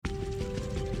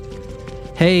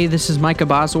Hey, this is Micah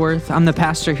Bosworth. I'm the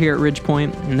pastor here at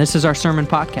Ridgepoint, and this is our sermon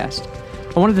podcast.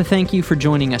 I wanted to thank you for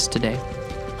joining us today.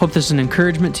 Hope this is an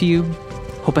encouragement to you.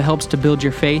 Hope it helps to build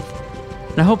your faith.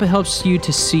 And I hope it helps you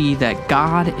to see that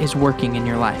God is working in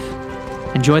your life.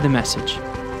 Enjoy the message.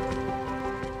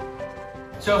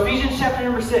 So Ephesians chapter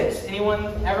number 6.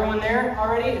 Everyone there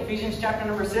already? Ephesians chapter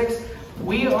number 6.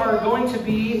 We are going to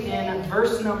be in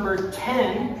verse number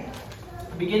 10,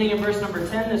 beginning in verse number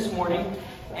 10 this morning,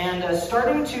 and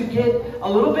starting to get a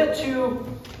little bit to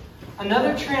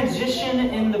another transition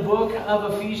in the book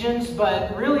of Ephesians,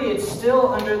 but really it's still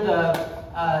under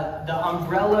the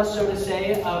umbrella, so to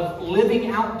say, of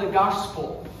living out the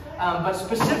gospel. But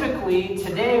specifically,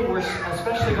 today we're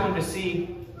especially going to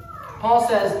see, Paul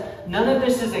says, none of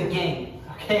this is a game.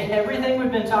 Okay, everything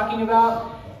we've been talking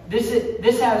about,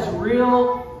 this has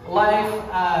real life.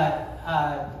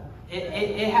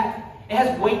 It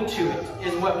has weight to it,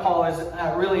 is what Paul is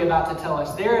really about to tell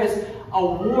us. There is a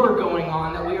war going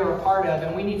on that we are a part of,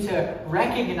 and we need to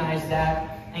recognize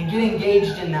that and get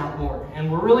engaged in that war. And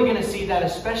we're really going to see that,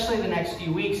 especially the next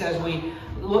few weeks, as we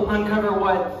uncover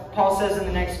what Paul says in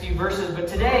the next few verses. But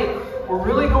today, we're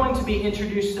really going to be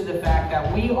introduced to the fact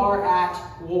that we are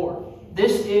at war.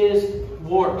 This is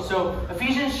war. So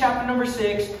Ephesians chapter number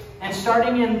 6, and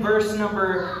starting in verse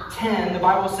number 10, the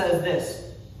Bible says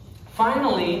this: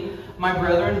 "Finally, my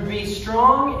brethren, be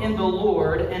strong in the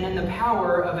Lord and in the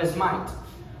power of his might.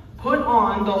 Put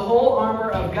on the whole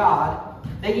armor of God,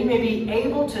 that ye may be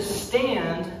able to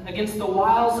stand against the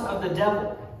wiles of the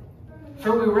devil.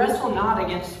 For we wrestle not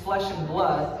against flesh and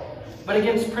blood, but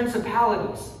against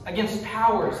principalities, against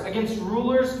powers, against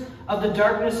rulers of the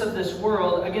darkness of this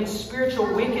world, against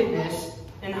spiritual wickedness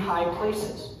in high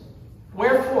places.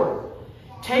 Wherefore,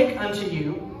 take unto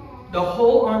you the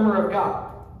whole armor of God,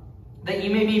 that ye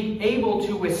may be able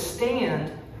to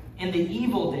withstand in the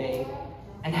evil day,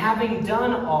 and having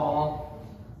done all,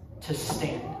 to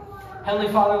stand." Heavenly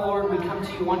Father, Lord, we come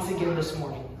to you once again this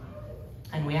morning,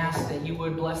 and we ask that you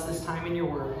would bless this time in your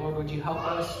word. Lord, would you help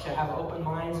us to have open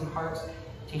minds and hearts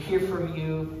to hear from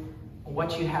you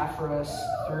what you have for us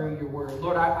through your word.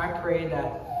 Lord, I pray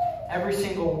that every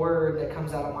single word that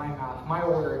comes out of my mouth, my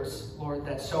words, Lord,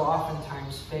 that so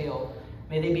oftentimes fail,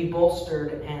 may they be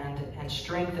bolstered and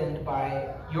strengthened by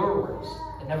your words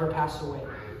that never pass away.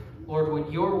 Lord, would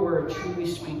your word truly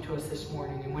speak to us this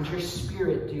morning, and would your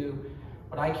spirit do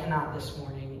what I cannot this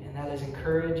morning, and that is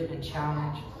encourage and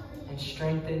challenge and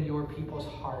strengthen your people's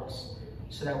hearts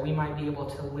so that we might be able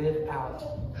to live out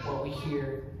what we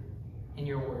hear in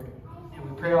your word. And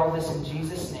we pray all this in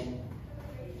Jesus' name.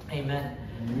 Amen.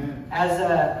 Amen.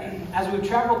 As we've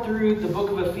traveled through the book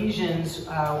of Ephesians,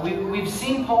 we've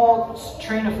seen Paul's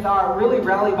train of thought really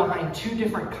rally behind two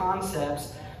different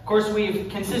concepts. Of course, we've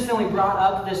consistently brought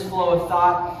up this flow of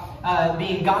thought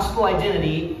being gospel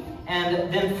identity,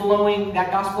 and then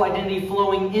that gospel identity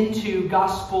flowing into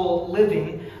gospel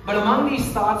living. But among these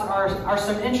thoughts are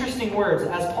some interesting words.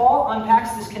 As Paul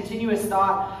unpacks this continuous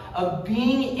thought of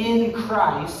being in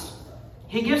Christ,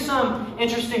 he gives some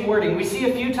interesting wording. We see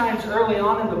a few times early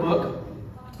on in the book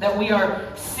that we are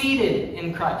seated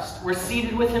in Christ. We're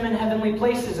seated with him in heavenly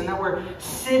places, and that we're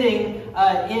sitting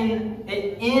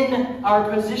in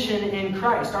our position in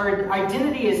Christ. Our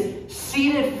identity is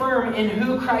seated firm in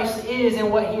who Christ is and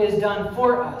what he has done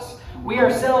for us. We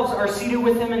ourselves are seated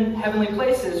with him in heavenly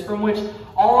places, from which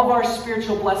all of our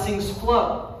spiritual blessings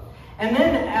flow. And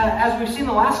then, as we've seen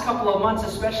the last couple of months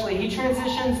especially, he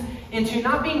transitions into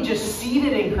not being just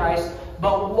seated in Christ,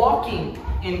 but walking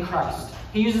in Christ.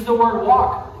 He uses the word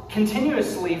walk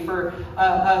continuously for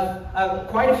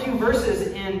quite a few verses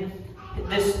in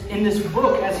this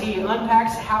book, as he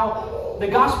unpacks how the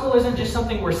gospel isn't just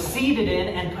something we're seated in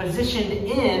and positioned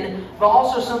in, but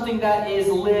also something that is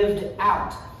lived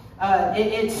out.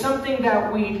 It's something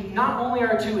that we not only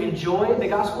are to enjoy. The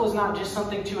gospel is not just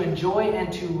something to enjoy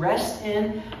and to rest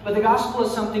in, but the gospel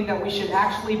is something that we should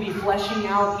actually be fleshing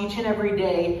out each and every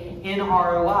day in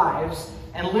our lives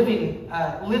and living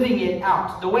it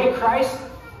out. The way of Christ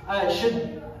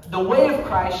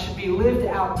should be lived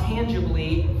out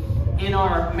tangibly in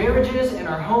our marriages, in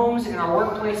our homes, in our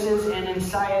workplaces, and in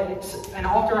society, and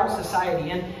all throughout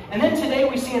society. And then today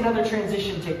we see another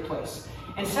transition take place.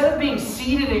 Instead of being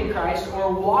seated in Christ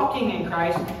or walking in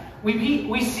Christ,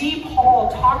 we see Paul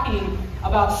talking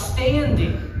about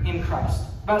standing in Christ.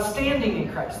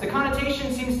 The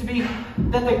connotation seems to be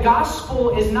that the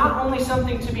gospel is not only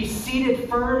something to be seated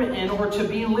firm in or to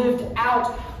be lived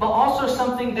out, but also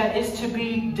something that is to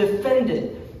be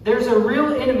defended. There's a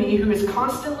real enemy who is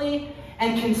constantly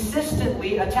and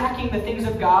consistently attacking the things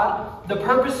of God, the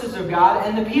purposes of God,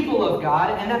 and the people of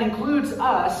God, and that includes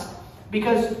us.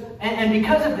 Because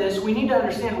of this, we need to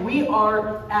understand we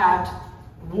are at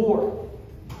war.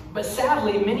 But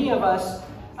sadly,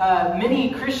 many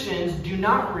Christians do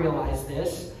not realize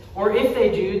this, or if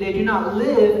they do not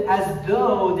live as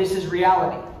though this is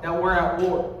reality, that we're at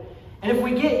war. And if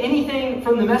we get anything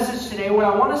from the message today, what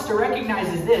I want us to recognize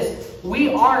is this: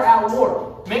 we are at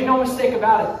war. Make no mistake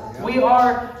about it. Yeah. We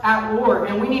are at war,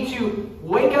 and we need to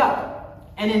wake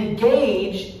up and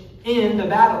engage in the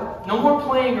battle. No more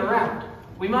playing around.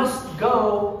 We must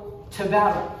go to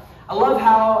battle. I love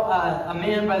how a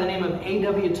man by the name of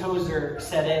A.W. Tozer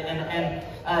said it,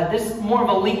 and this is more of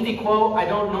a lengthy quote. I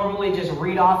don't normally just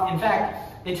read off. In fact,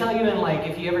 they tell you in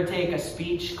if you ever take a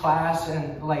speech class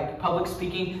and public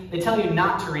speaking, they tell you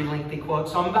not to read lengthy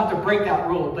quotes. So I'm about to break that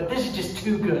rule, but this is just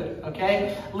too good,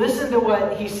 okay? Listen to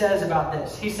what he says about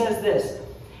this. He says this: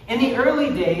 in the early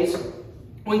days,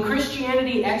 when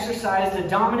Christianity exercised a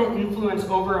dominant influence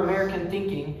over American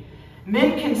thinking,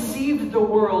 men conceived the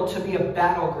world to be a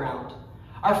battleground.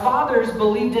 Our fathers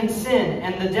believed in sin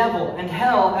and the devil and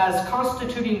hell as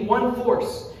constituting one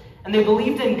force, and they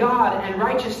believed in God and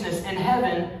righteousness and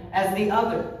heaven as the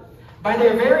other. By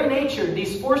their very nature,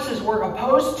 these forces were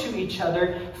opposed to each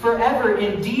other forever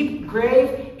in deep,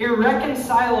 grave,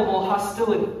 irreconcilable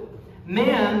hostility.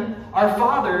 Man, our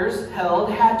fathers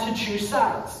held, had to choose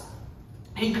sides.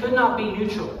 He could not be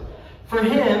neutral. For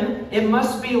him, it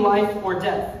must be life or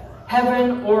death,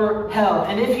 heaven or hell.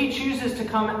 And if he chooses to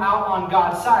come out on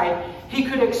God's side, he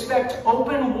could expect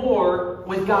open war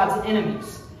with God's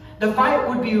enemies. The fight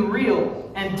would be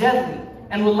real and deadly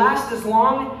and would last as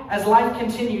long as life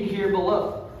continued here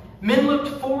below. Men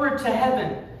looked forward to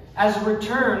heaven as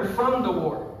return from the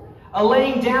war, a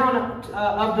laying down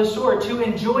of the sword to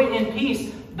enjoy in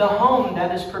peace the home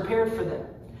that is prepared for them.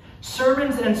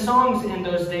 Sermons and songs in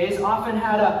those days often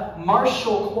had a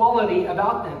martial quality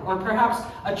about them, or perhaps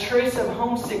a trace of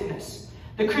homesickness.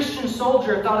 The Christian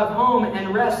soldier thought of home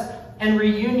and rest and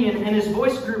reunion, and his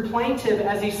voice grew plaintive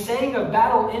as he sang of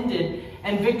battle ended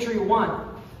and victory won.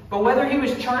 But whether he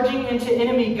was charging into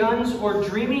enemy guns or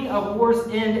dreaming of war's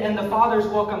end and the Father's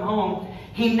welcome home,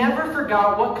 he never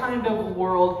forgot what kind of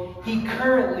world he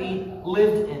currently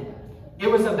lived in. It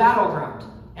was a battleground,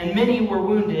 and many were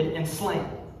wounded and slain.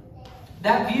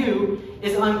 That view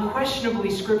is unquestionably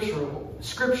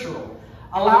scriptural.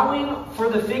 Allowing for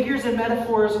the figures and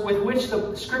metaphors with which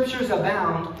the scriptures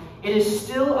abound, it is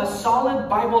still a solid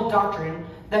Bible doctrine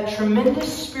that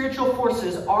tremendous spiritual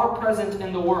forces are present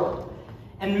in the world.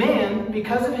 And man,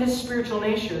 because of his spiritual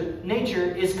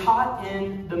nature, is caught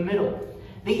in the middle.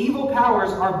 The evil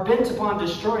powers are bent upon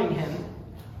destroying him,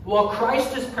 while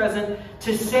Christ is present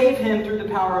to save him through the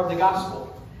power of the gospel.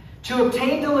 To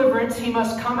obtain deliverance, he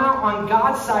must come out on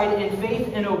God's side in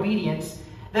faith and obedience.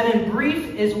 That, in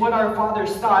brief, is what our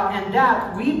fathers thought, and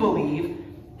that, we believe,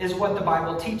 is what the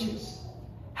Bible teaches.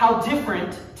 How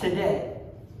different today.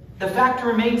 The fact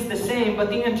remains the same, but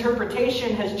the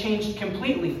interpretation has changed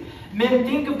completely. Men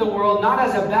think of the world not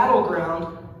as a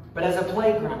battleground, but as a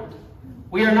playground.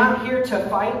 We are not here to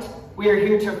fight, we are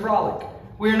here to frolic.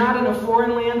 We are not in a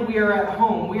foreign land, we are at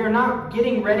home. We are not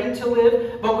getting ready to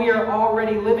live, but we are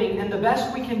already living. And the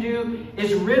best we can do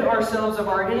is rid ourselves of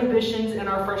our inhibitions and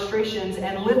our frustrations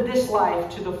and live this life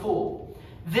to the full.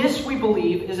 This, we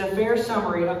believe, is a fair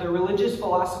summary of the religious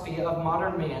philosophy of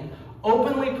modern man,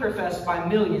 openly professed by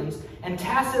millions and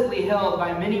tacitly held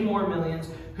by many more millions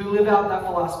who live out that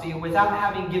philosophy without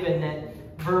having given it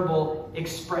verbal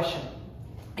expression.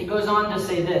 He goes on to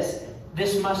say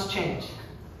this must change.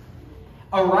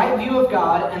 A right view of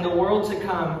God and the world to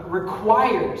come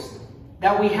requires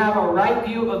that we have a right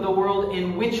view of the world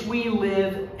in which we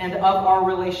live and of our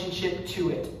relationship to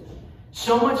it.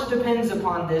 So much depends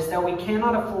upon this that we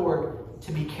cannot afford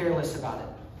to be careless about it.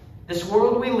 This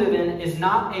world we live in is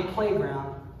not a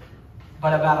playground,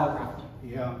 but a battleground.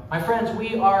 Yeah. My friends,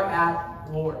 we are at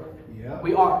war. Yeah.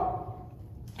 We are.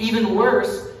 Even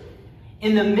worse,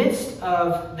 in the midst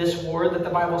of this war that the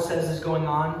Bible says is going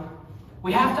on,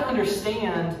 we have to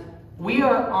understand we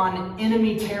are on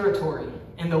enemy territory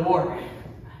in the war.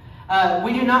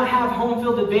 We do not have home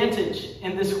field advantage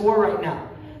in this war right now.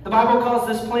 The Bible calls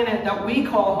this planet that we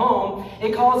call home,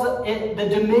 it calls it the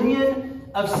dominion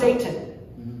of Satan.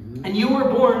 Mm-hmm. And you were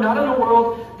born not in a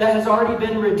world that has already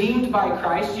been redeemed by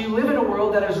Christ. You live in a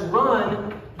world that is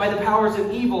run by the powers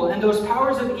of evil. And those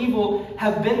powers of evil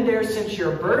have been there since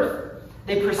your birth.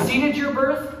 They preceded your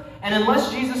birth. And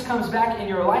unless Jesus comes back in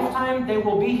your lifetime, they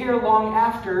will be here long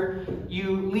after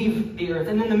you leave the earth.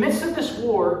 And in the midst of this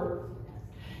war,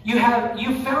 you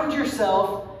found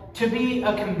yourself to be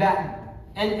a combatant.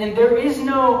 And there is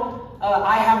no,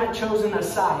 I haven't chosen a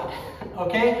side,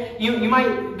 okay? You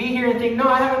might be here and think, no,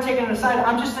 I haven't taken a side.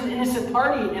 I'm just an innocent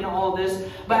party in all of this.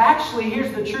 But actually,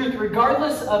 here's the truth.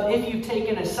 Regardless of if you've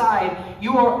taken a side,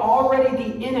 you are already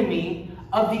the enemy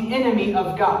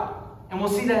of God. And we'll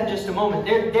see that in just a moment.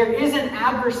 There is an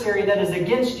adversary that is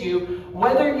against you,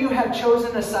 whether you have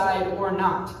chosen a side or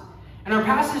not. And our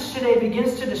passage today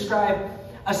begins to describe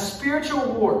a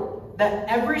spiritual war that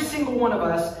every single one of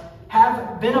us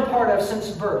have been a part of since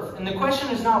birth. And the question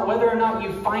is not whether or not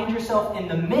you find yourself in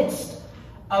the midst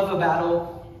of a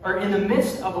battle or in the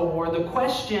midst of a war. The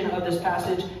question of this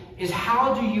passage is,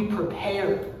 how do you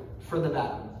prepare for the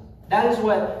battle? That is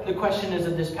what the question is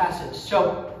of this passage.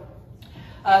 So,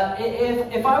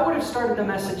 if I would have started the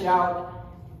message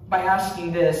out by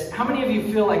asking this, how many of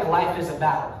you feel like life is a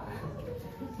battle?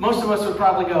 Most of us would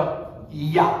probably go,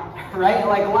 yeah, right?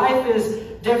 Like life is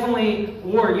definitely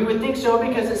war. You would think so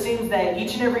because it seems that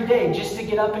each and every day, just to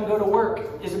get up and go to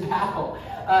work is a battle.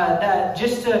 That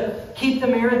just to keep the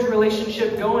marriage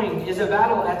relationship going is a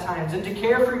battle at times. And to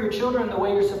care for your children the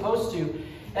way you're supposed to.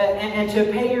 And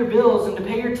to pay your bills and to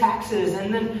pay your taxes.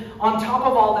 And then on top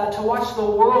of all that, to watch the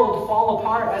world fall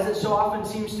apart as it so often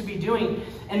seems to be doing.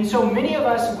 And so many of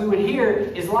us, we would hear,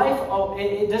 is life,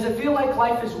 does it feel like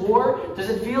life is war? Does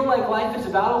it feel like life is a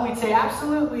battle? We'd say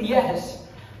absolutely yes.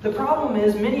 The problem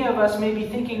is many of us may be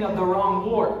thinking of the wrong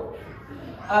war.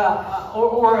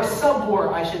 Or a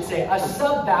sub-war, I should say. A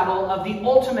sub-battle of the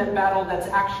ultimate battle that's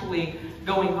actually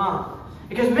going on.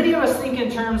 Because many of us think in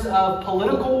terms of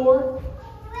political war,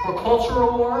 or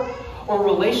cultural war, or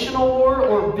relational war,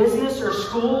 or business or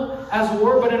school as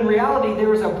war. But in reality,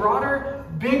 there is a broader,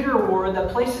 bigger war that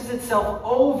places itself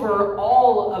over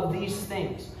all of these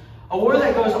things. A war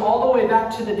that goes all the way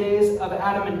back to the days of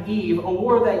Adam and Eve. A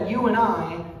war that you and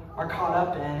I are caught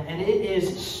up in. And it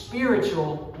is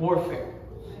spiritual warfare.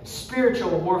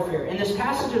 Spiritual warfare. And this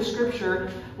passage of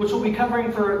Scripture, which we'll be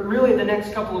covering for really the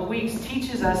next couple of weeks,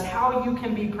 teaches us how you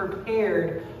can be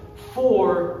prepared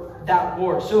for that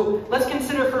war. So let's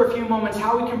consider for a few moments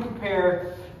how we can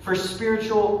prepare for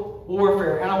spiritual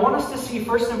warfare. And I want us to see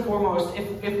first and foremost,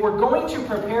 if we're going to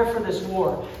prepare for this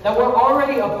war that we're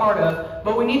already a part of,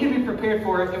 but we need to be prepared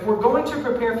for it. If we're going to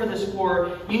prepare for this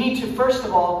war, you need to first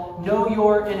of all know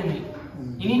your enemy.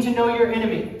 You need to know your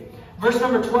enemy. Verse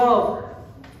number 12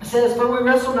 says, "For we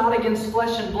wrestle not against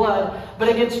flesh and blood, but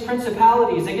against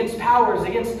principalities, against powers,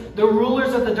 against the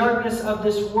rulers of the darkness of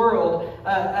this world,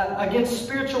 against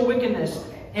spiritual wickedness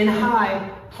in high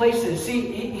places."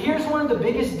 See, here's one of the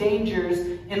biggest dangers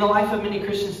in the life of many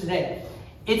Christians today.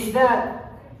 It's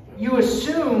that you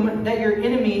assume that your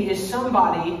enemy is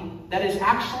somebody that is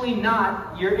actually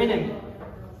not your enemy.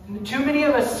 Too many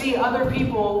of us see other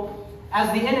people as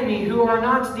the enemy who are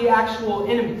not the actual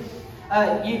enemy.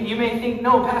 You may think,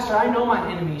 no, Pastor, I know my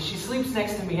enemy. She sleeps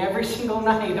next to me every single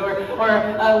night.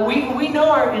 Or we know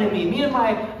our enemy. Me and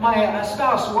my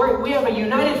spouse, we have a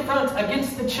united front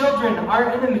against the children, our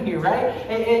enemy, right?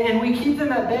 And we keep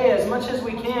them at bay as much as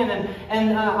we can.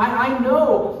 And I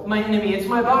know my enemy. It's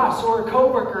my boss or a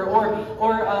coworker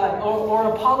or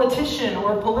a politician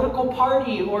or a political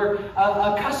party or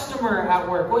a customer at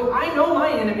work. Well, I know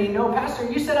my enemy. No, Pastor,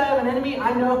 you said I have an enemy.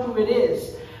 I know who it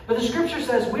is. But the Scripture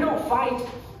says we don't fight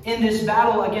in this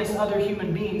battle against other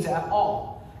human beings at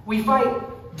all. We fight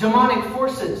demonic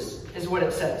forces, is what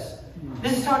it says.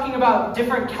 This is talking about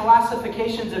different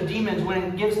classifications of demons when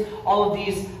it gives all of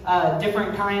these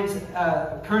different kinds,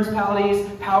 principalities,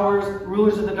 powers,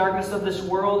 rulers of the darkness of this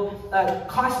world,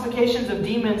 classifications of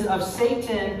demons of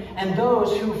Satan and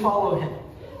those who follow him.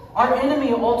 Our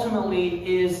enemy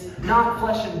ultimately is not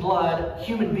flesh and blood,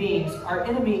 human beings. Our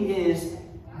enemy is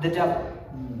the devil.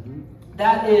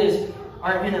 That is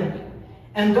our enemy.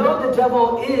 And though the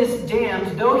devil is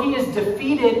damned, though he is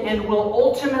defeated and will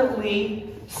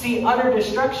ultimately see utter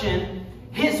destruction,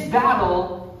 his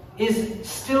battle is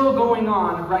still going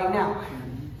on right now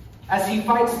as he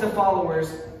fights the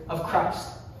followers of Christ.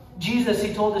 Jesus,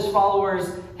 he told his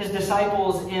followers, his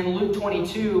disciples in Luke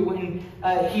 22, when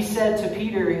he said to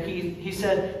Peter, he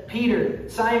said, "Peter,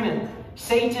 Simon,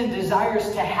 Satan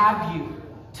desires to have you,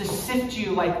 to sift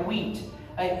you like wheat."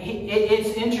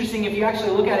 It's interesting, if you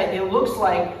actually look at it, it looks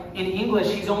like in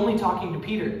English he's only talking to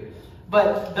Peter.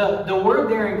 But the word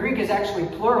there in Greek is actually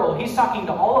plural. He's talking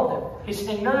to all of them. He's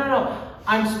saying, no,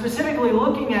 I'm specifically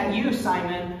looking at you,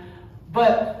 Simon,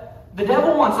 but the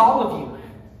devil wants all of you.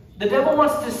 The devil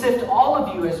wants to sift all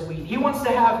of you as wheat. He wants to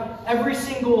have every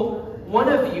single one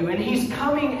of you, and he's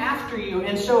coming after you.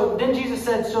 And so then Jesus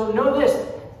said, so know this,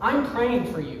 I'm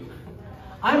praying for you.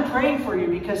 I'm praying for you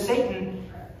because Satan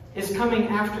is coming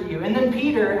after you. And then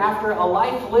Peter, after a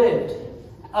life lived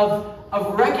of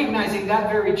recognizing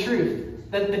that very truth,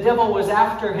 that the devil was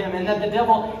after him and that the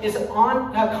devil is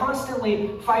constantly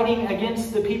fighting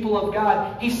against the people of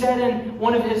God. He said in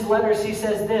one of his letters, he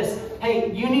says this,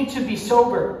 hey, you need to be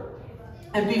sober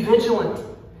and be vigilant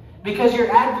because your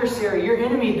adversary, your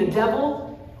enemy, the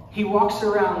devil, he walks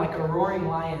around like a roaring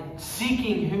lion,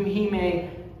 seeking whom he may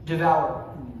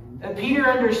devour. Peter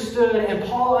understood and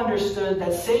Paul understood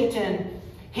that Satan,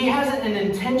 he has an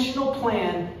intentional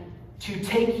plan to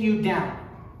take you down.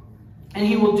 And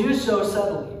he will do so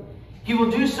subtly. He will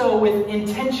do so with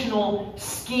intentional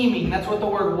scheming. That's what the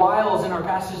word wiles in our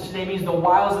passage today means, the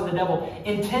wiles of the devil.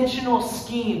 Intentional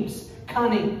schemes,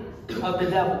 cunning of the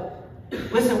devil.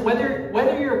 Listen,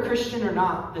 whether you're a Christian or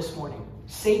not this morning,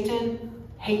 Satan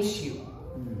hates you.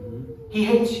 He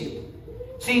hates you.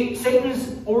 See,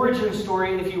 Satan's origin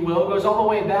story, if you will, goes all the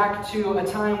way back to a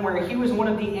time where he was one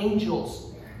of the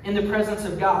angels in the presence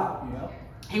of God.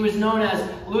 He was known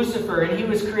as Lucifer, and he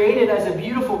was created as a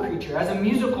beautiful creature, as a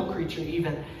musical creature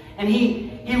even. And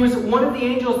he was one of the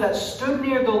angels that stood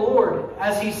near the Lord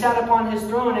as he sat upon his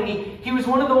throne. And he was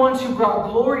one of the ones who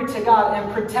brought glory to God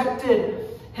and protected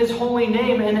his holy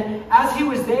name. And as he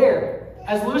was there,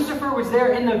 as Lucifer was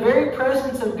there in the very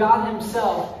presence of God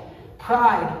himself,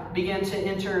 pride began to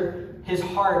enter his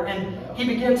heart. And he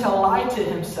began to lie to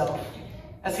himself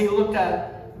as he looked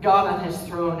at God on his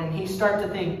throne. And he started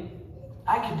to think,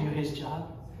 I could do his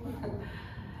job.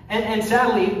 and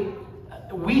sadly,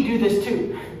 we do this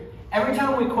too. Every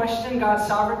time we question God's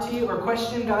sovereignty or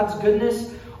question God's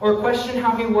goodness or question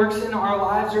how he works in our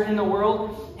lives or in the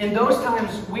world, in those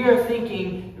times we are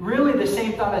thinking really the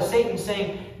same thought as Satan,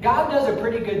 saying, God does a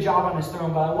pretty good job on his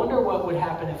throne, but I wonder what would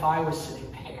happen if I was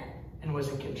sitting there and was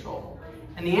in control.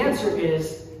 And the answer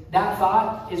is, that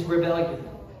thought is rebellion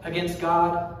against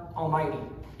God Almighty.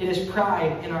 It is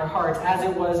pride in our hearts, as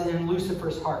it was in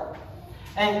Lucifer's heart.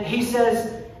 And he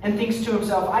says and thinks to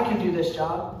himself, I can do this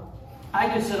job. I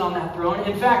can sit on that throne.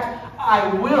 In fact,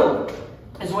 I will,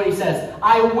 is what he says.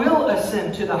 I will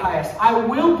ascend to the highest. I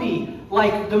will be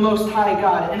like the Most High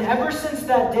God. And ever since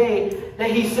that day that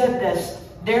he said this,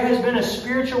 there has been a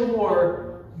spiritual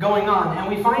war going on. And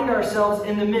we find ourselves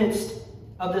in the midst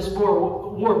of this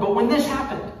war. But when this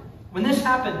happened,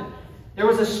 there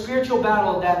was a spiritual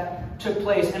battle that took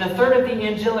place. And a third of the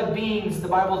angelic beings, the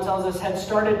Bible tells us, had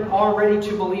started already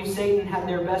to believe Satan had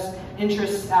their best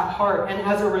interests at heart. And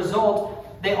as a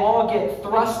result, they all get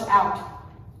thrust out,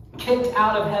 kicked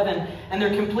out of heaven, and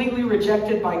they're completely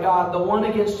rejected by God, the one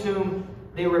against whom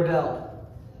they rebelled.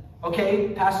 Okay,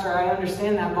 Pastor, I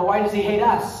understand that, but why does he hate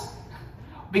us?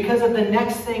 Because of the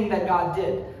next thing that God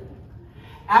did.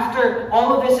 After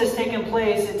all of this has taken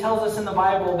place, it tells us in the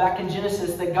Bible, back in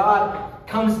Genesis, that God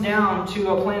comes down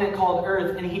to a planet called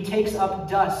Earth, and he takes up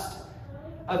dust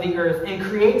of the earth and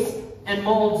creates and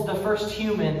molds the first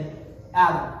human,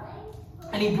 Adam.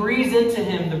 And he breathes into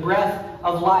him the breath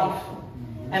of life.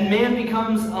 And man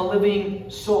becomes a living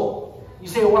soul. You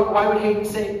say,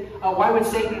 why would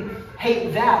Satan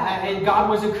hate that? And God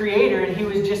was a creator, and he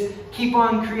was just keep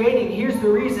on creating. Here's the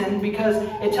reason, because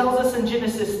it tells us in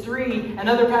Genesis 3 and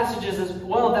other passages as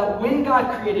well that when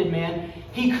God created man,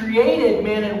 he created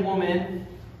man and woman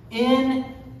in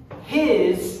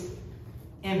his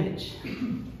image.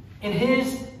 In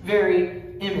his very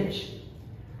image.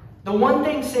 The one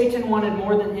thing Satan wanted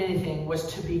more than anything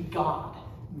was to be God.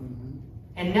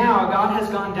 And now God has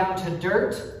gone down to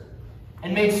dirt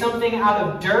and made something out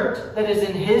of dirt that is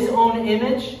in his own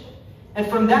image. And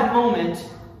from that moment,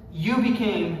 you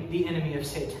became the enemy of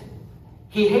Satan.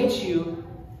 He hates you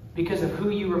because of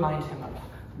who you remind him of.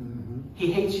 He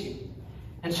hates you.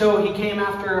 And so he came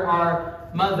after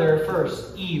our mother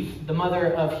first, Eve, the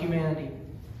mother of humanity.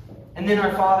 And then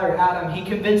our father, Adam, he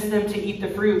convinced them to eat the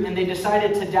fruit, and they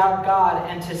decided to doubt God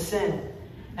and to sin.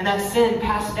 And that sin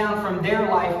passed down from their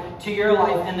life to your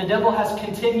life, and the devil has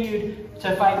continued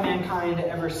to fight mankind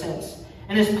ever since.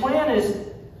 And his plan is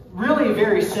really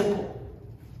very simple.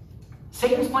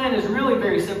 Satan's plan is really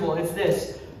very simple. It's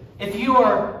this. If you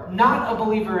are not a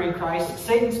believer in Christ,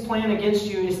 Satan's plan against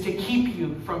you is to keep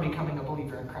you from becoming a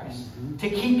believer in Christ. To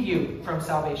keep you from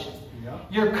salvation.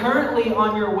 You're currently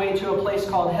on your way to a place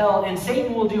called hell, and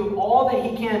Satan will do all that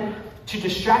he can to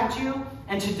distract you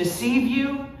and to deceive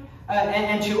you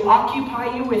and to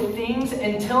occupy you with things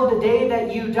until the day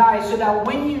that you die, so that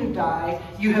when you die,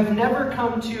 you have never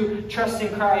come to trust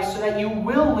in Christ, so that you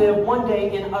will live one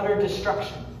day in utter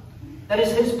destruction. That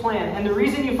is his plan. And the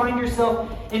reason you find yourself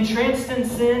entranced in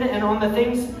sin and on the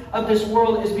things of this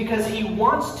world is because he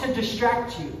wants to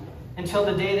distract you until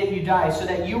the day that you die, so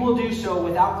that you will do so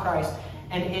without Christ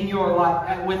and in your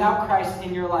life, without Christ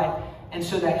in your life, and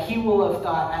so that he will have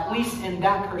thought, at least in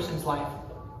that person's life,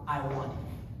 I won.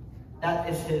 That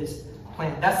is his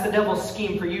plan. That's the devil's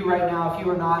scheme for you right now if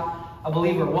you are not a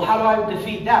believer. Well, how do I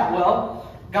defeat that?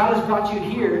 Well, God has brought you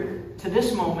here to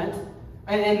this moment,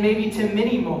 and maybe to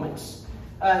many moments,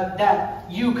 that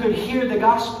you could hear the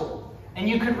gospel and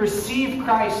you could receive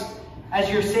Christ as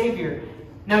your Savior.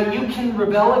 Now, you can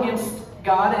rebel against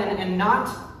God and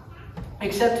not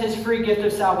accept his free gift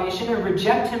of salvation and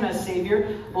reject him as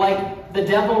Savior, like the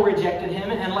devil rejected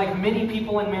him and like many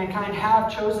people in mankind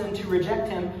have chosen to reject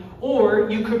him. Or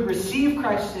you could receive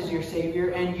Christ as your Savior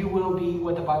and you will be,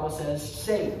 what the Bible says,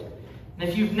 saved. And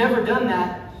if you've never done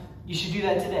that, you should do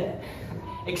that today.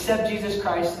 Accept Jesus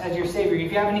Christ as your Savior.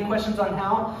 If you have any questions on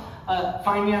how,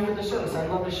 find me after the service. I'd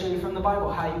love to show you from the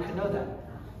Bible how you could know that.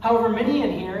 However, many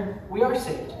in here, we are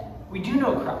saved. We do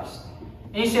know Christ.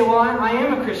 And you say, well, I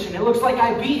am a Christian. It looks like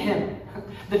I beat him.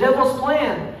 The devil's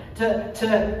plan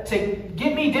to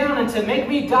get me down and to make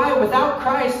me die without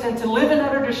Christ and to live in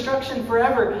utter destruction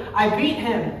forever. I beat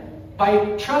him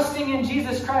by trusting in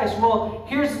Jesus Christ. Well,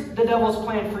 here's the devil's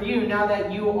plan for you now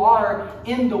that you are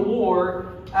in the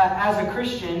war as a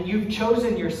Christian. You've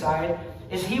chosen your side.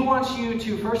 Is he wants you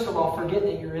to, first of all, forget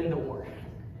that you're in the war.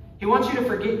 He wants you to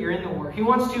forget you're in the war. He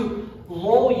wants to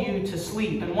lull you to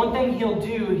sleep. And one thing he'll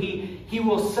do, he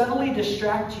will subtly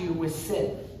distract you with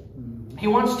sin. He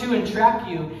wants to entrap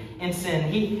you in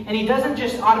sin. He doesn't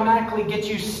just automatically get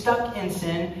you stuck in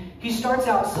sin. He starts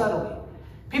out subtly.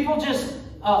 People just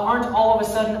aren't all of a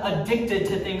sudden addicted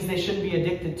to things they shouldn't be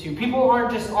addicted to. People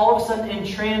aren't just all of a sudden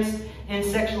entranced in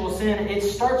sexual sin. It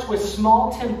starts with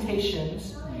small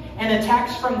temptations and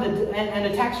attacks from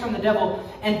the devil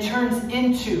and turns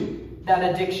into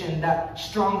that addiction, that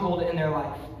stronghold in their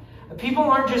life. People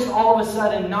aren't just all of a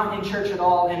sudden not in church at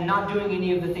all and not doing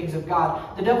any of the things of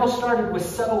God. The devil started with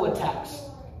subtle attacks.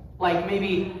 Like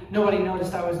maybe nobody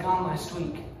noticed I was gone last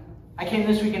week. I came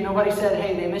this week and nobody said,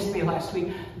 hey, they missed me last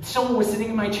week. Someone was sitting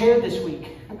in my chair this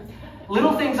week.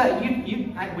 Little things that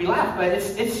we laugh, but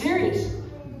it's serious.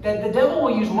 That the devil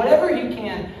will use whatever he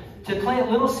can to plant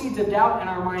little seeds of doubt in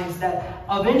our minds that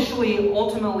eventually,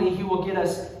 ultimately, he will get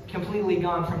us completely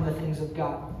gone from the things of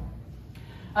God.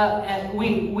 And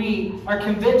we are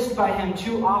convinced by him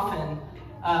too often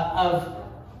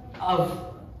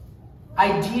of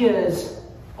ideas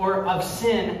or of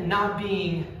sin not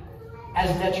being as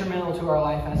detrimental to our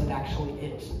life as it actually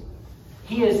is.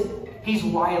 He's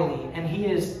wily and he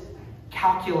is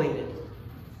calculated.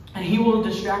 And he will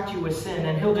distract you with sin,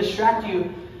 and he'll distract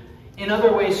you in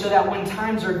other ways so that when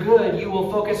times are good, you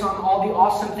will focus on all the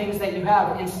awesome things that you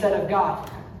have instead of God.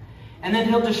 And then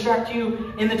he'll distract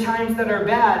you in the times that are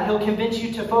bad. He'll convince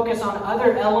you to focus on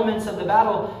other elements of the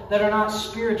battle that are not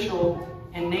spiritual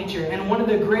in nature. And one of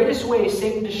the greatest ways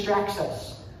Satan distracts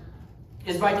us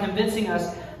is by convincing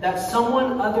us that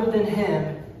someone other than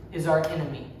him is our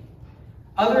enemy.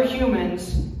 Other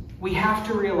humans, we have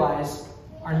to realize,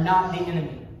 are not the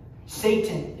enemy.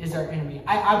 Satan is our enemy.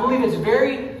 I believe it's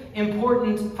very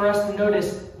important for us to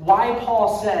notice why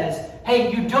Paul says,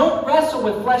 hey, you don't wrestle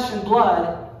with flesh and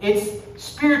blood, it's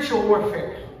spiritual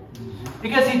warfare.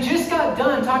 Because he just got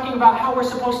done talking about how we're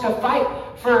supposed to fight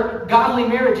for godly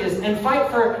marriages and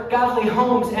fight for godly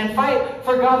homes and fight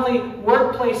for godly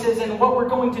workplaces and what we're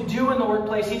going to do in the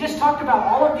workplace. He just talked about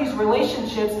all of these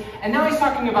relationships, and now he's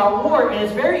talking about war. And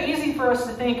it's very easy for us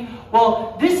to think,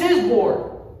 well, this is war.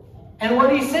 And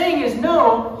what he's saying is,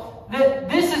 no, that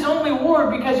this is only war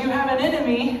because you have an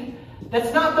enemy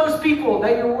that's not those people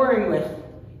that you're warring with.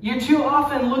 You're too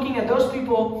often looking at those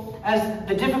people as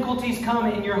the difficulties come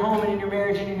in your home and in your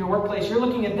marriage and in your workplace. You're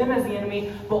looking at them as the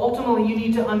enemy, but ultimately you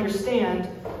need to understand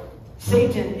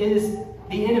Satan is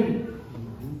the enemy.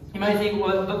 You might think,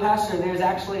 well, but Pastor, there's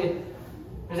actually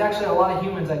a lot of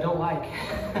humans I don't like.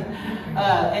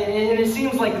 And it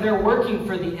seems like they're working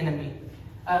for the enemy.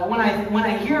 When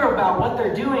I hear about what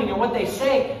they're doing and what they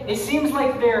say, it seems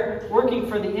like they're working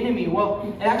for the enemy.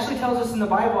 Well, it actually tells us in the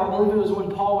Bible, I believe it was when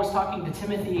Paul was talking to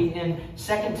Timothy in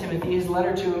 2 Timothy, his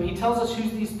letter to him, he tells us who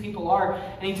these people are,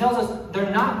 and he tells us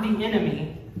they're not the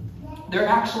enemy, they're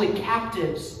actually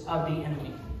captives of the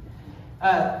enemy.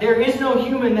 There is no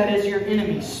human that is your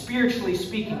enemy, spiritually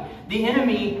speaking. The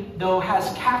enemy, though,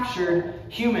 has captured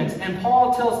humans. And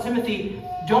Paul tells Timothy,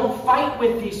 don't fight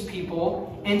with these people.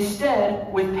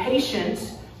 Instead, with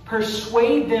patience,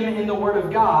 persuade them in the Word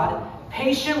of God.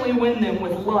 Patiently win them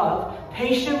with love.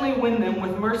 Patiently win them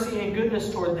with mercy and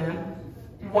goodness toward them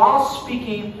while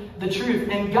speaking the truth.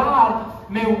 And God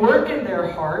may work in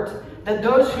their heart that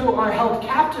those who are held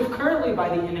captive currently by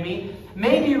the enemy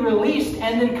may be released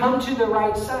and then come to the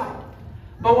right side.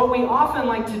 But what we often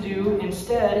like to do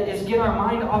instead is get our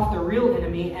mind off the real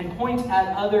enemy and point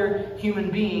at other human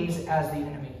beings as the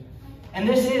enemy. And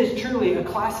this is truly a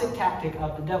classic tactic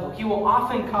of the devil. He will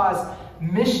often cause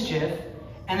mischief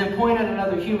and then point at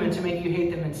another human to make you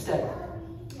hate them instead.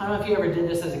 I don't know if you ever did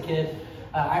this as a kid.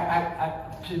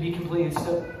 To be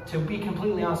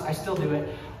completely honest, I still do it.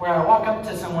 Where I walk up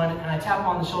to someone and I tap them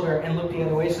on the shoulder and look the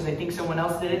other way so they think someone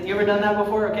else did it. You ever done that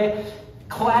before? Okay.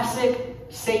 Classic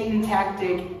Satan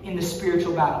tactic in the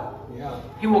spiritual battle. Yeah.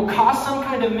 He will cause some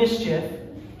kind of mischief.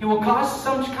 He will cause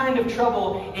some kind of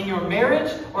trouble in your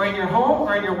marriage or in your home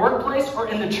or in your workplace or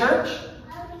in the church.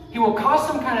 He will cause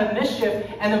some kind of mischief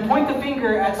and then point the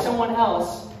finger at someone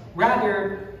else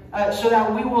so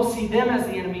that we will see them as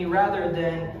the enemy rather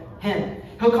than him.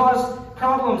 He'll cause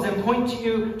problems and point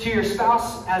to your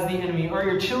spouse as the enemy, or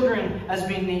your children as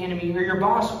being the enemy, or your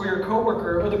boss, or your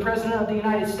coworker, or the president of the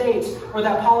United States, or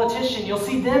that politician. You'll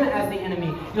see them as the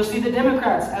enemy. You'll see the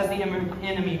Democrats as the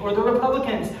enemy, or the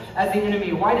Republicans as the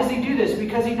enemy. Why does he do this?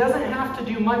 Because he doesn't have to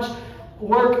do much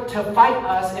work to fight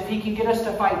us if he can get us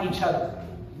to fight each other.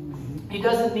 He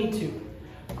doesn't need to.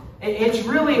 It's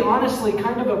really, honestly,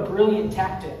 kind of a brilliant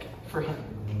tactic for him.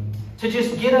 To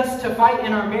just get us to fight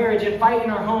in our marriage and fight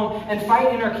in our home and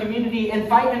fight in our community and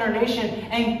fight in our nation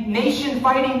and nation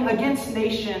fighting against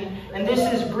nation. And this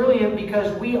is brilliant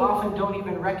because we often don't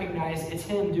even recognize it's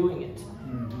him doing it.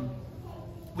 Mm-hmm.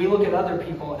 We look at other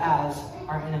people as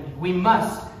our enemy. We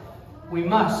must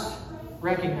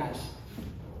recognize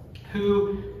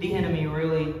who the enemy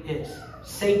really is.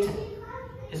 Satan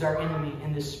is our enemy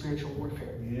in this spiritual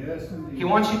warfare. Yes, indeed. He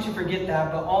wants you to forget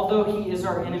that, but although he is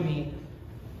our enemy,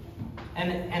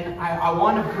 and I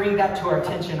want to bring that to our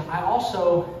attention. I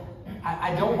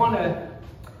don't want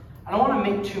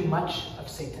to make too much of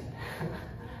Satan.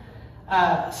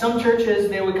 Some churches,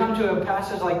 they would come to a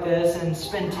passage like this and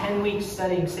spend 10 weeks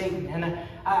studying Satan. And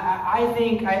I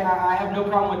think I have no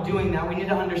problem with doing that. We need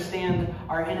to understand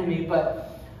our enemy.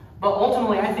 But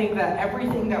ultimately, I think that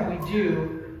everything that we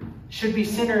do should be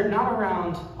centered not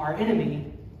around our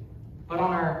enemy, but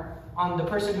on the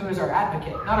person who is our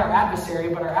advocate. Not our adversary,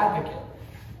 but our advocate.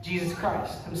 Jesus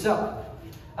Christ himself.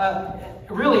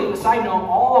 Really, a side note,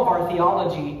 all of our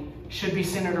theology should be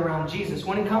centered around Jesus.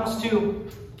 When it comes to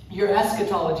your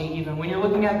eschatology even, when you're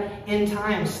looking at end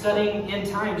times, studying end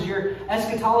times, your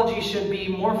eschatology should be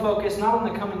more focused not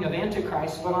on the coming of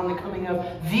Antichrist, but on the coming of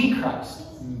the Christ,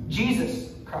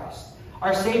 Jesus Christ,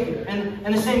 our Savior. And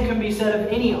the same can be said of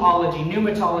any ology,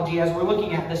 pneumatology, as we're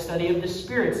looking at the study of the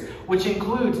spirits, which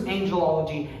includes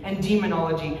angelology and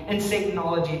demonology and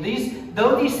Satanology.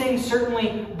 Though these things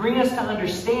certainly bring us to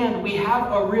understand we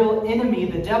have a real enemy,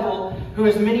 the devil, who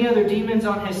has many other demons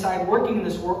on his side working in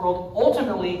this world,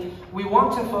 ultimately, we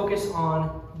want to focus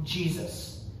on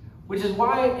Jesus. Which is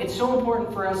why it's so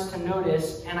important for us to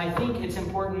notice, and I think it's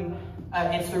important,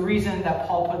 it's the reason that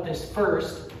Paul put this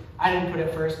first. I didn't put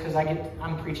it first because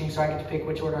I'm preaching, so I get to pick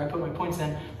which order I put my points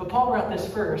in. But Paul brought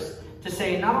this first to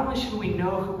say not only should we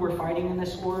know who we're fighting in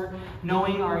this war,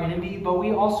 knowing our enemy, but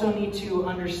we also need to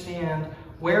understand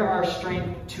where our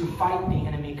strength to fight the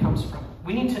enemy comes from.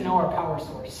 We need to know our power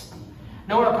source.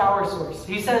 Know our power source.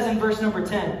 He says in verse number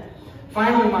 10,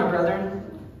 "Finally, my brethren,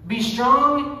 be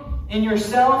strong in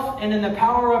yourself and in the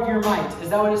power of your might." Is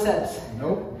that what it says?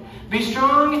 Nope. Be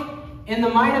strong in the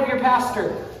might of your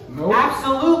pastor. Nope.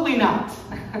 Absolutely not.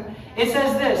 It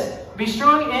says this, be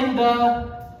strong in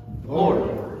the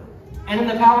Lord and in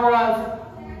the power of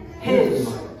his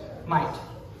might.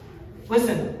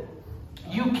 Listen,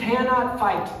 you cannot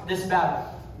fight this battle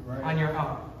on your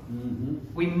own. Mm-hmm.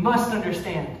 We must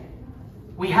understand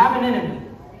we have an enemy,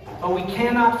 but we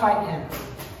cannot fight him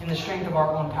in the strength of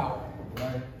our own power.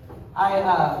 Right.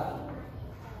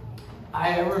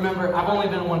 I remember I've only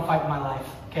been in one fight in my life.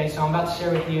 Okay, so I'm about to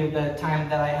share with you the time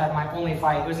that I had my only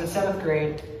fight. It was in 7th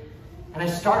grade, and I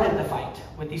started the fight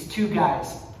with these two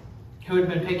guys who had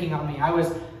been picking on me. I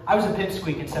was a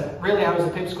pipsqueak in 7th. Really, I was a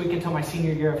pipsqueak until my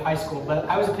senior year of high school, but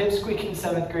I was a pipsqueak in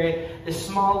 7th grade. This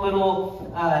small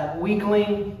little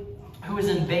weakling who was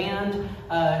in band,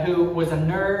 who was a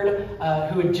nerd,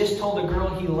 who had just told a girl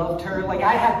he loved her. Like,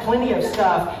 I had plenty of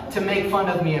stuff to make fun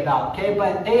of me about, okay?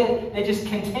 But they just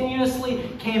continuously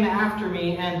came after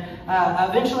me, and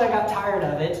eventually I got tired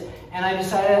of it, and I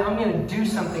decided I'm going to do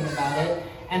something about it.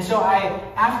 And so I,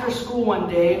 after school one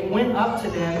day, went up to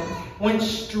them, went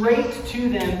straight to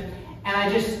them, and I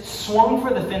just swung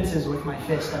for the fences with my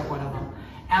fist at one of them.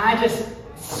 And I just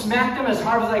smacked him as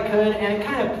hard as I could, and it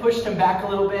kind of pushed him back a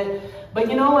little bit. But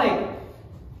you know, like,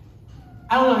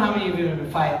 I don't know how many of you have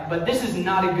been fight, but this is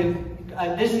not a good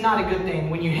thing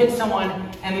when you hit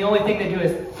someone and the only thing they do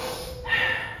is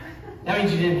that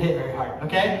means you didn't hit very hard,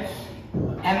 okay?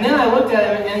 And then I looked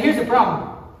at him, and here's the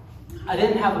problem. I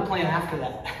didn't have a plan after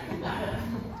that.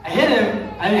 I hit him.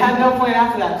 I had no plan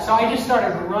after that, so I just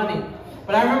started running.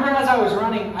 But I remember as I was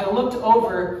running, I looked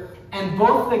over, and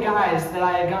both the guys that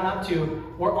I had gone up to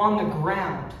were on the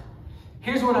ground.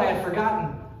 Here's what I had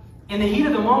forgotten. In the heat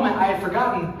of the moment, I had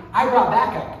forgotten, I brought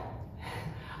backup.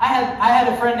 I had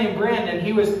a friend named Brandon.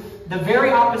 He was the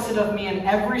very opposite of me in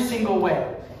every single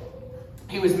way.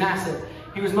 He was massive.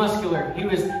 He was muscular. He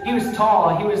was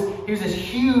tall. He was this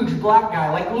huge black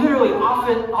guy, like literally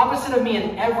opposite of me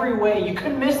in every way. You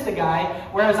couldn't miss the guy,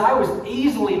 whereas I was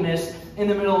easily missed in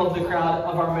the middle of the crowd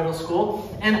of our middle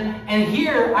school. And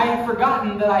here I had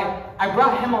forgotten that I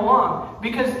brought him along,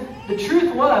 because the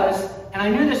truth was, and I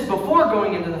knew this before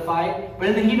going into the fight, but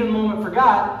in the heat of the moment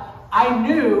forgot, I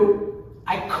knew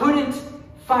I couldn't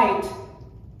fight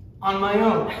on my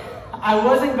own. I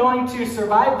wasn't going to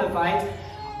survive the fight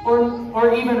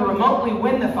or even remotely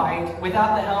win the fight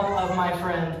without the help of my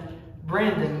friend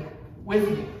Brandon with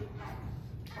me.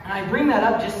 And I bring that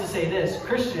up just to say this,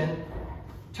 Christian,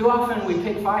 too often we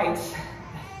pick fights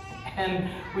and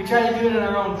we try to do it in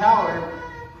our own power,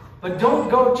 but don't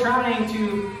go trying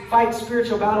to fight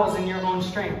spiritual battles in your own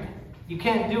strength. You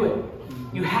can't do it.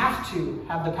 You have to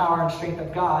have the power and strength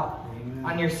of God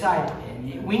on your side.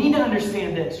 We need to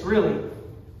understand this, really.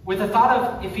 With the thought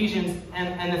of Ephesians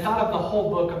and the thought of the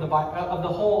whole book of the Bible, of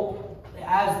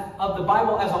the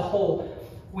Bible as a whole,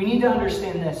 we need to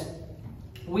understand this.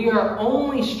 We are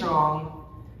only strong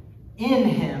in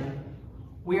Him.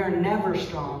 We are never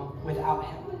strong without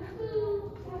Him.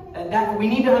 That we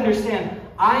need to understand.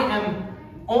 I am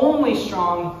only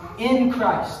strong in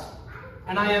Christ,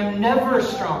 and I am never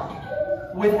strong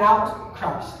without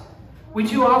Christ. We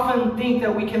too often think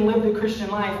that we can live the Christian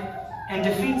life and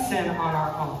defeat sin on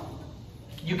our own.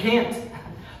 You can't.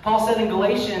 Paul said in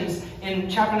Galatians, in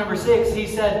chapter number 6, he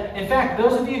said, in fact,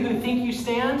 those of you who think you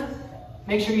stand,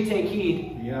 make sure you take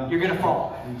heed. Yeah. You're going to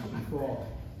fall.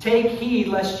 Take heed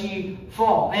lest ye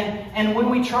fall. And when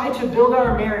we try to build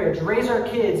our marriage, raise our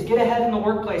kids, get ahead in the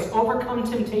workplace, overcome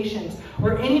temptations,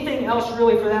 or anything else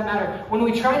really for that matter, when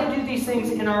we try to do these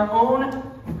things in our own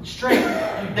strength,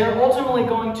 they're ultimately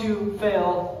going to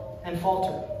fail and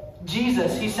falter.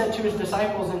 Jesus, he said to his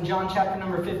disciples in John chapter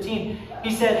number 15,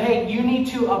 he said, hey, you need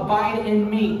to abide in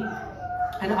me,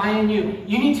 and I in you.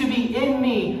 You need to be in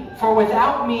me, for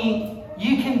without me,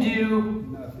 you can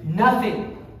do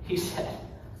nothing, he said.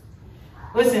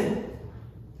 Listen,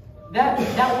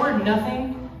 that word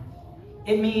nothing,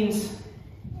 it means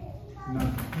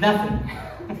nothing.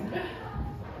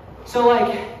 So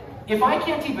like, if I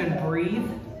can't even breathe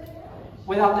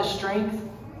without the strength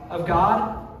of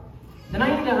God, then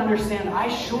I need to understand I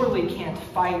surely can't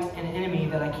fight an enemy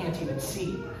that I can't even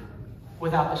see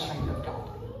without the strength of God.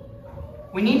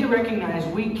 We need to recognize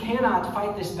we cannot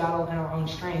fight this battle in our own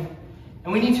strength,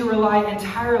 and we need to rely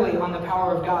entirely on the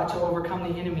power of God to overcome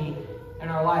the enemy in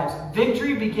our lives.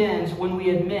 Victory begins when we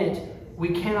admit we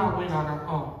cannot win on our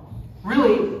own.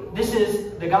 Really, this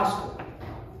is the gospel.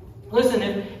 Listen,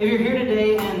 if you're here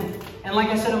today and like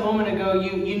I said a moment ago,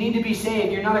 you need to be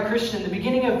saved, you're not a Christian, the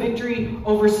beginning of victory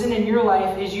over sin in your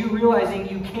life is you realizing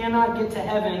you cannot get to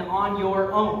heaven on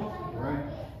your own. Right.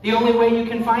 The only way you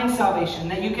can find salvation,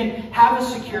 that you can have a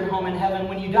secured home in heaven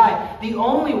when you die, the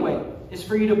only way is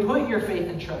for you to put your faith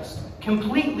and trust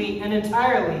completely and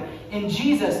entirely in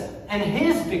Jesus and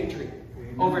His victory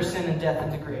over sin and death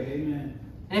and the grave. Amen.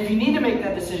 And if you need to make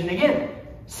that decision, again,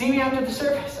 see me after the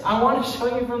service. I want to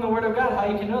show you from the Word of God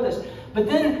how you can know this. But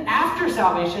then after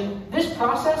salvation, this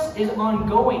process is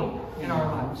ongoing in our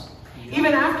lives.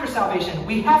 Even after salvation,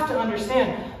 we have to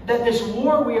understand that this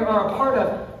war we are a part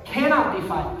of cannot be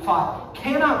fought,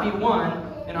 cannot be won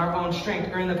in our own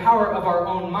strength or in the power of our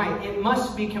own might. It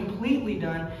must be completely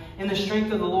done in the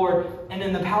strength of the Lord and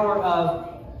in the power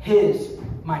of His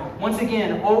might. Once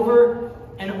again, over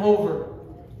and over,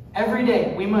 every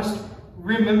day we must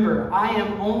remember, I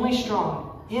am only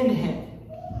strong in Him,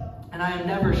 and I am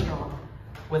never strong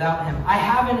without Him. I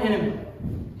have an enemy.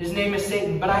 His name is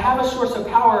Satan. But I have a source of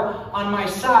power on my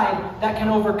side that can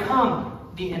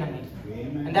overcome the enemy.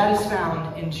 Amen. And that is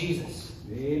found in Jesus.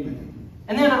 Amen.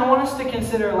 And then I want us to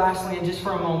consider lastly, and just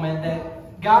for a moment,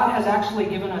 that God has actually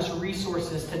given us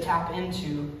resources to tap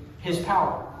into His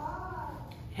power.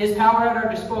 His power at our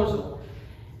disposal.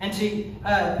 And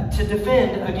to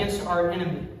defend against our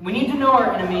enemy. We need to know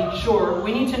our enemy, sure.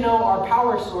 We need to know our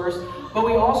power source, but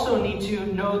we also need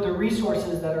to know the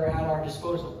resources that are at our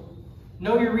disposal.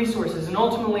 Know your resources, and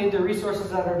ultimately the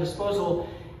resources at our disposal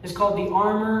is called the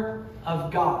armor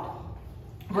of God.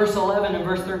 Verse 11 and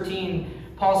verse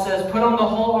 13, Paul says, put on the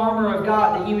whole armor of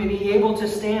God that you may be able to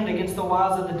stand against the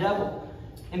wiles of the devil.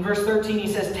 In verse 13 he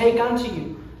says, take unto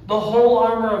you the whole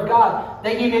armor of God,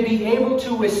 that ye may be able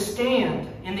to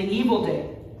withstand in the evil day,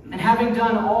 and having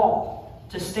done all,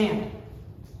 to stand.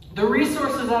 The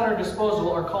resources at our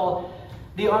disposal are called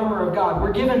the armor of God.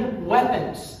 We're given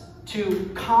weapons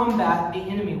to combat the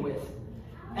enemy with.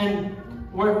 And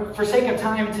for sake of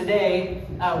time today,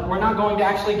 we're not going to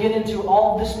actually get into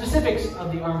all the specifics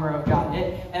of the armor of God.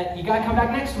 You got to come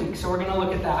back next week, so we're going to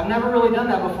look at that. I've never really done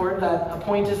that before. That a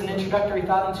point is an introductory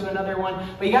thought into another one.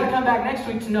 But you got to come back next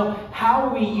week to know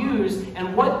how we use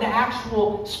and what the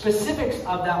actual specifics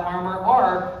of that armor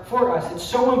are for us. It's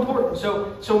so important.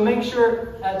 So make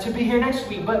sure to be here next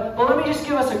week. But let me just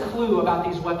give us a clue about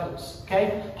these weapons.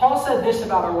 Okay? Paul said this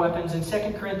about our weapons in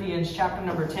 2 Corinthians chapter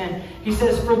number 10. He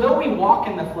says, "For though we walk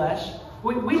in the flesh,"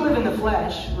 we live in the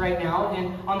flesh right now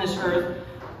on this earth.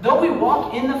 "Though we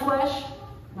walk in the flesh,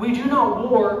 we do not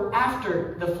war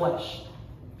after the flesh."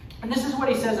 And this is what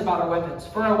he says about our weapons.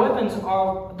 "For our weapons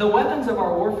the weapons of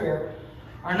our warfare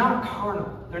are not carnal,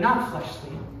 they're not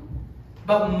fleshly,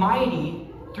 but mighty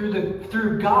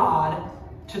through God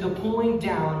to the pulling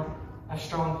down of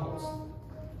strongholds."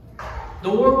 The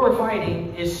war we're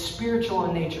fighting is spiritual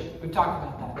in nature. We've talked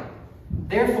about that.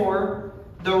 Therefore,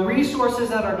 the resources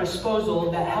at our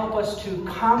disposal that help us to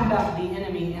combat the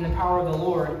enemy in the power of the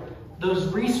Lord,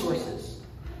 those resources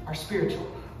are spiritual.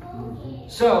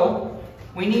 So,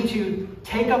 we need to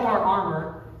take up our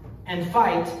armor and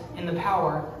fight in the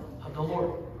power of the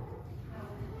Lord.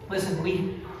 Listen,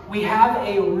 we have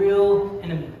a real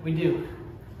enemy. We do.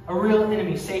 A real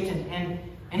enemy, Satan,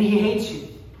 and he hates you.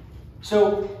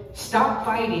 So, stop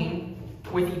fighting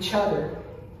with each other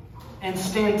and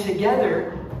stand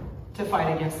together to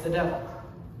fight against the devil.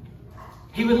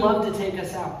 He would love to take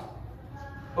us out.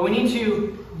 But we need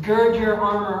to gird your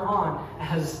armor on,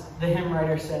 as the hymn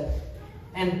writer said,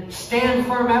 and stand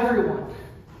firm, everyone.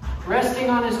 Resting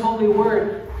on his holy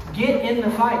word, get in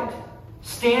the fight.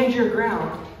 Stand your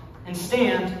ground and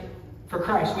stand for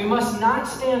Christ. We must not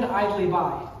stand idly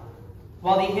by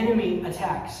while the enemy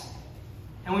attacks.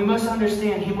 And we must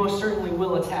understand he most certainly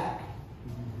will attack.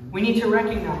 We need to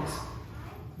recognize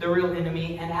the real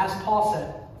enemy, and as Paul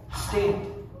said, stand.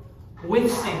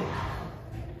 Withstand.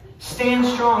 Stand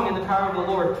strong in the power of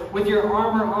the Lord with your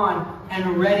armor on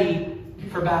and ready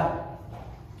for battle.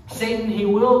 Satan, he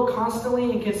will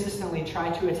constantly and consistently try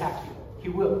to attack you. He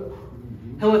will.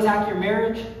 He'll attack your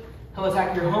marriage. He'll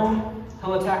attack your home.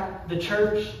 He'll attack the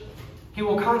church. He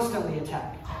will constantly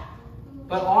attack.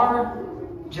 But our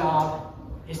job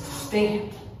is to stand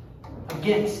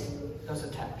against those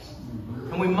attacks.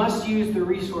 And we must use the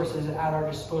resources at our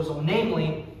disposal,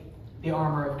 namely the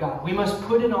armor of God. We must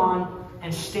put it on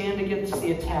and stand against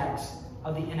the attacks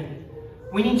of the enemy.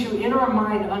 We need to, in our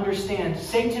mind, understand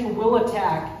Satan will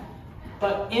attack,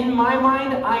 but in my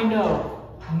mind, I know,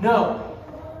 no,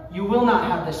 you will not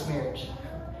have this marriage.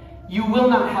 You will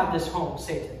not have this home,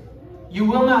 Satan. You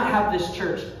will not have this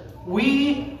church.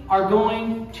 We are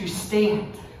going to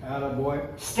stand.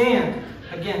 Attaboy. Stand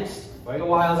against the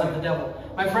wiles of the devil.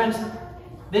 My friends,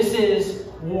 this is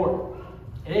war.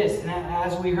 It is. And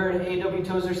as we heard A.W.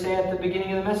 Tozer say at the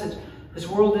beginning of the message, this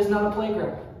world is not a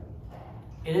playground.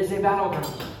 It is a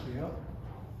battleground. Yep.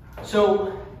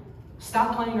 So,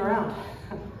 stop playing around.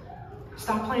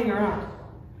 Stop playing around.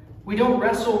 We don't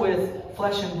wrestle with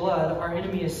flesh and blood. Our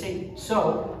enemy is Satan.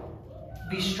 So,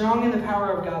 be strong in the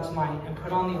power of God's might and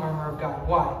put on the armor of God.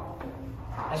 Why?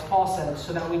 As Paul said,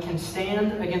 so that we can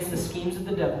stand against the schemes of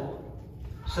the devil,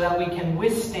 so that we can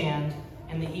withstand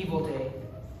in the evil day.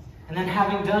 And then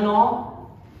having done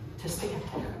all, to stand.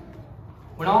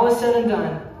 When all is said and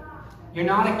done, you're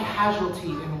not a casualty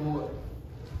in war.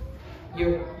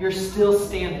 You're still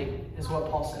standing, is what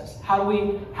Paul says. How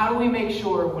do we make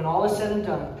sure when all is said and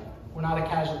done, we're not a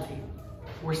casualty?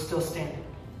 We're still standing.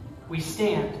 We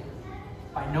stand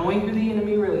by knowing who the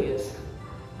enemy really is.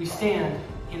 We stand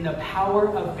in the power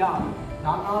of God,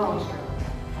 not in our own strength.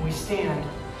 And we stand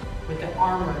with the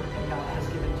armor that God has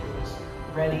given to us,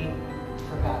 ready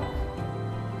for battle.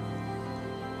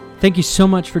 Thank you so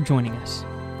much for joining us.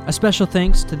 A special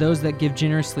thanks to those that give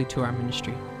generously to our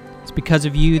ministry. It's because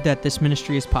of you that this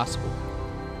ministry is possible.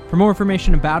 For more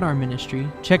information about our ministry,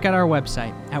 check out our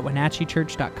website at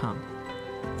wenatcheechurch.com.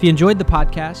 If you enjoyed the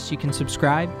podcast, you can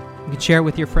subscribe, you can share it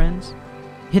with your friends,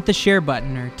 hit the share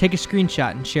button or take a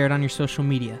screenshot and share it on your social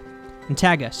media, and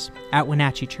tag us at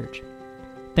Wenatchee Church.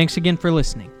 Thanks again for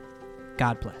listening.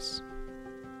 God bless.